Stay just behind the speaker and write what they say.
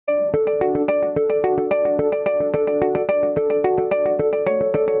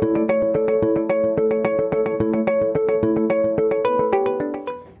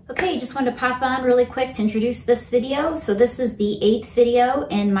wanted to pop on really quick to introduce this video. So this is the 8th video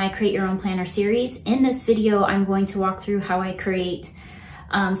in my Create Your Own Planner series. In this video, I'm going to walk through how I create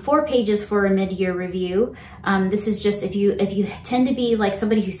 4 pages for a mid-year review. This is just if you tend to be like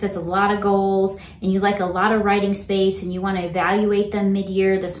somebody who sets a lot of goals and you like a lot of writing space and you want to evaluate them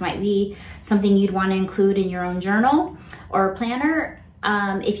mid-year, this might be something you'd want to include in your own journal or planner.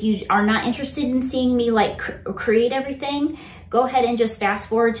 If you are not interested in seeing me like create everything, go ahead and just fast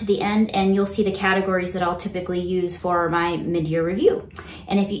forward to the end and you'll see the categories that I'll typically use for my mid-year review.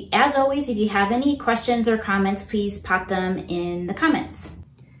 And if you, as always, if you have any questions or comments, please pop them in the comments.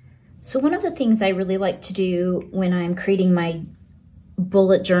 So one of the things I really like to do when I'm creating my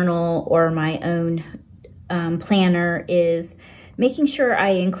bullet journal or my own planner is making sure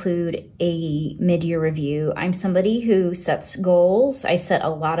I include a mid-year review. I'm somebody who sets goals. I set a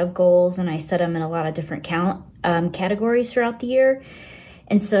lot of goals and I set them in a lot of different categories throughout the year.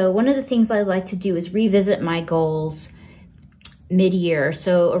 And so one of the things I like to do is revisit my goals mid-year.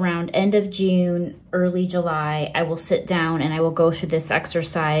 So around end of June, early July, I will sit down and I will go through this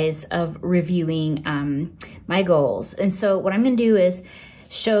exercise of reviewing my goals. And so what I'm gonna do is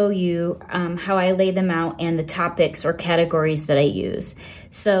show you how I lay them out and the topics or categories that I use.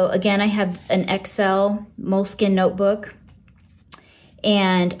 So again, I have an Excel Moleskine notebook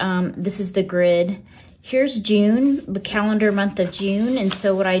and this is the grid. Here's June, the calendar month of June. And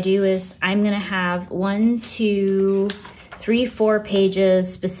so what I do is I'm gonna have 1, 2, 3, 4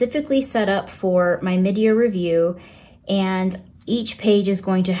 pages specifically set up for my mid-year review. And each page is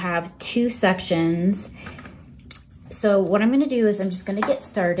going to have 2 sections. So what I'm gonna do is I'm just gonna get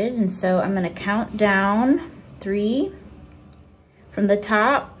started. And so I'm gonna count down 3 from the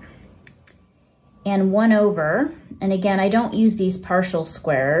top and 1 over. And again, I don't use these partial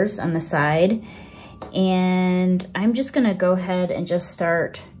squares on the side. And I'm just gonna go ahead and just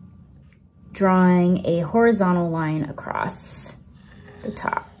start drawing a horizontal line across the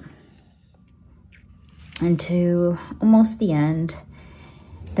top and to almost the end.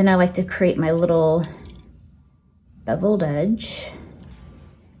 Then I like to create my little beveled edge.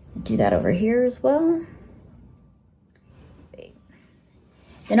 Do that over here as well.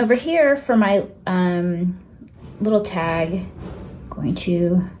 Then over here for my little tag, I'm going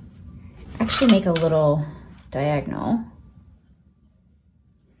to actually make a little diagonal.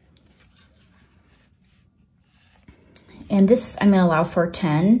 And this I'm gonna allow for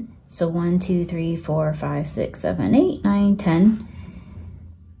 10. So 1, 2, 3, 4, 5, 6, 7, 8, 9, 10.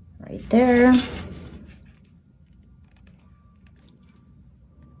 Right there.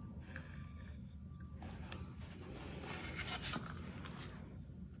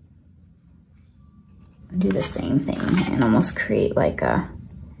 Do the same thing and almost create like a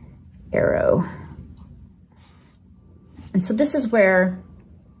arrow. And so this is where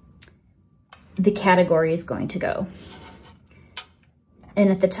the category is going to go. And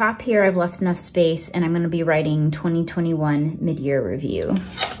at the top here, I've left enough space and I'm gonna be writing 2021 mid-year review.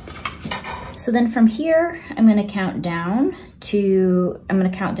 So then from here, I'm gonna count down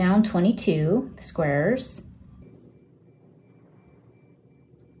 22 squares.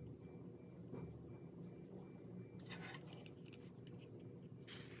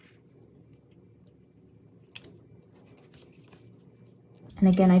 And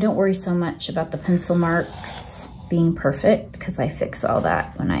again, I don't worry so much about the pencil marks being perfect because I fix all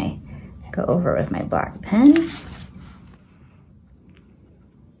that when I go over with my black pen.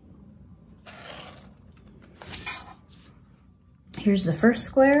 Here's the first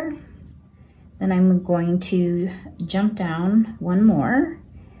square. Then I'm going to jump down 1 more.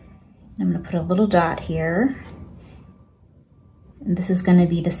 I'm gonna put a little dot here. And this is gonna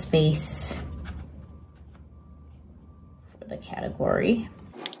be the space for the category.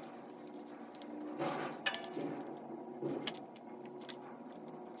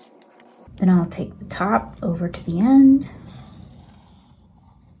 Then I'll take the top over to the end.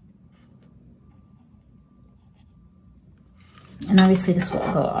 And obviously this will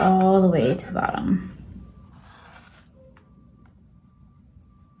go all the way to the bottom.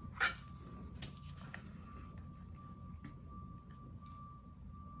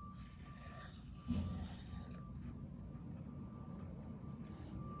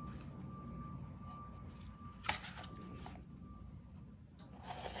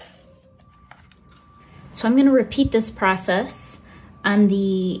 So I'm gonna repeat this process on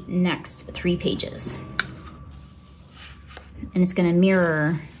the next 3 pages. And it's gonna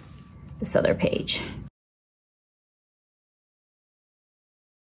mirror this other page.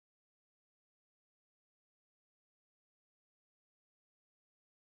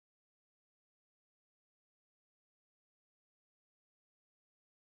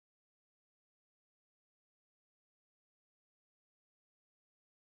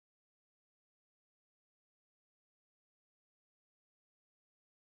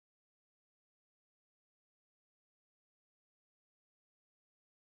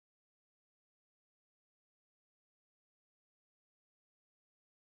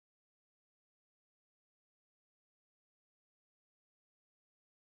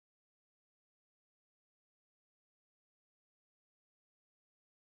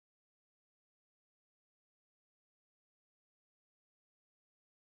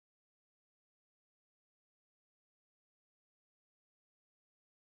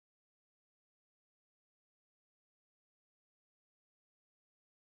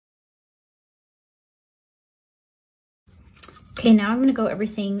 Okay, now I'm gonna go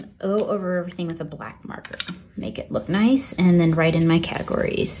over everything with a black marker. Make it look nice, and then write in my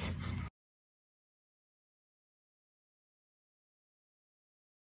categories.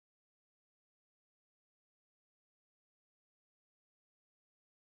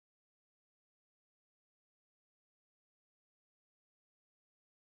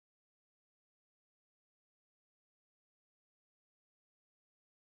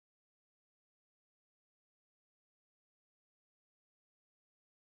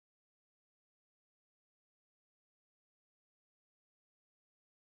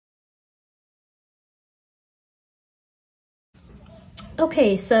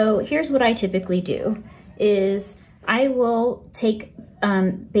 Okay, so here's what I typically do is I will take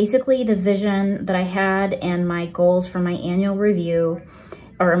basically the vision that I had and my goals for my annual review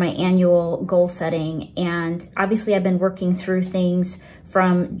or my annual goal setting. And obviously I've been working through things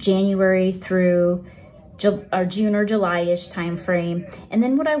from January through June or July-ish time frame. And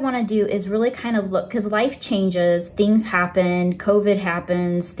then what I want to do is really kind of look, because life changes, things happen, COVID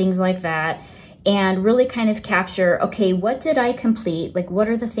happens, things like that. And really kind of capture, okay, what did I complete? Like, what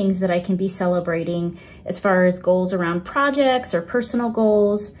are the things that I can be celebrating as far as goals around projects or personal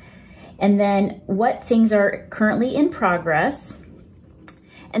goals? And then what things are currently in progress?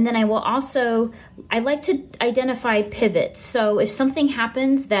 And then I will also, I like to identify pivots. So if something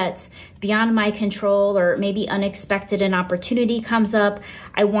happens that's beyond my control or maybe unexpected, an opportunity comes up,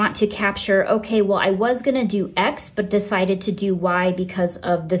 I want to capture, okay, well, I was gonna do X, but decided to do Y because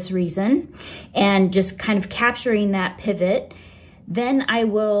of this reason, and just kind of capturing that pivot. Then I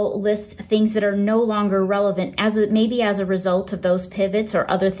will list things that are no longer relevant maybe as a result of those pivots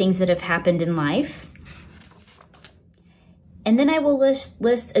or other things that have happened in life. And then I will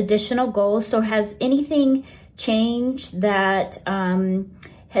list additional goals. So has anything changed that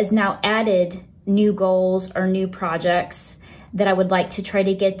has now added new goals or new projects that I would like to try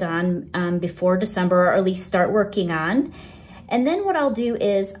to get done before December, or at least start working on? And then what I'll do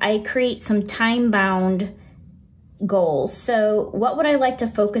is I create some time-bound goals. So what would I like to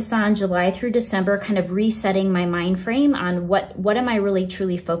focus on July through December, kind of resetting my mind frame on what am I really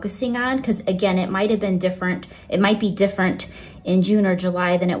truly focusing on? Because again, it might have been different. It might be different in June or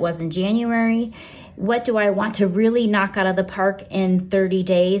July than it was in January. What do I want to really knock out of the park in 30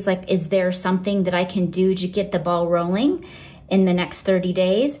 days? Like, is there something that I can do to get the ball rolling in the next 30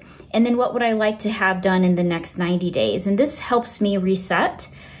 days? And then what would I like to have done in the next 90 days? And this helps me reset.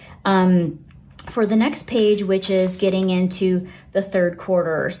 For the next page, which is getting into the third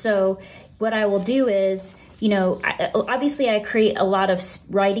quarter. So what I will do is, you know, obviously I create a lot of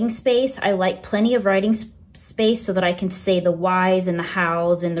writing space. I like plenty of writing space so that I can say the whys and the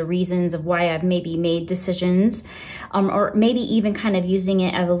hows and the reasons of why I've maybe made decisions, or maybe even kind of using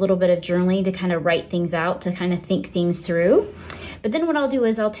it as a little bit of journaling to kind of write things out, to kind of think things through. But then what I'll do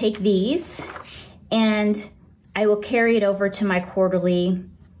is I'll take these and I will carry it over to my quarterly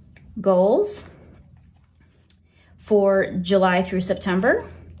goals for July through September.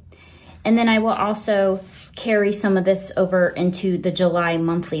 And then I will also carry some of this over into the July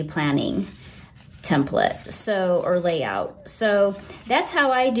monthly planning template, or layout. So that's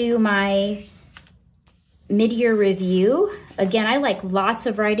how I do my mid-year review. Again, I like lots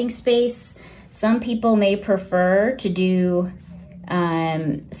of writing space. Some people may prefer to do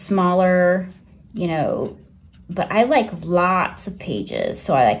smaller, you know, but I like lots of pages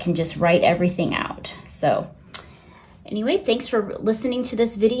so I can just write everything out. So anyway, thanks for listening to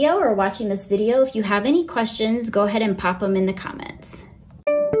this video or watching this video. If you have any questions, go ahead and pop them in the comments.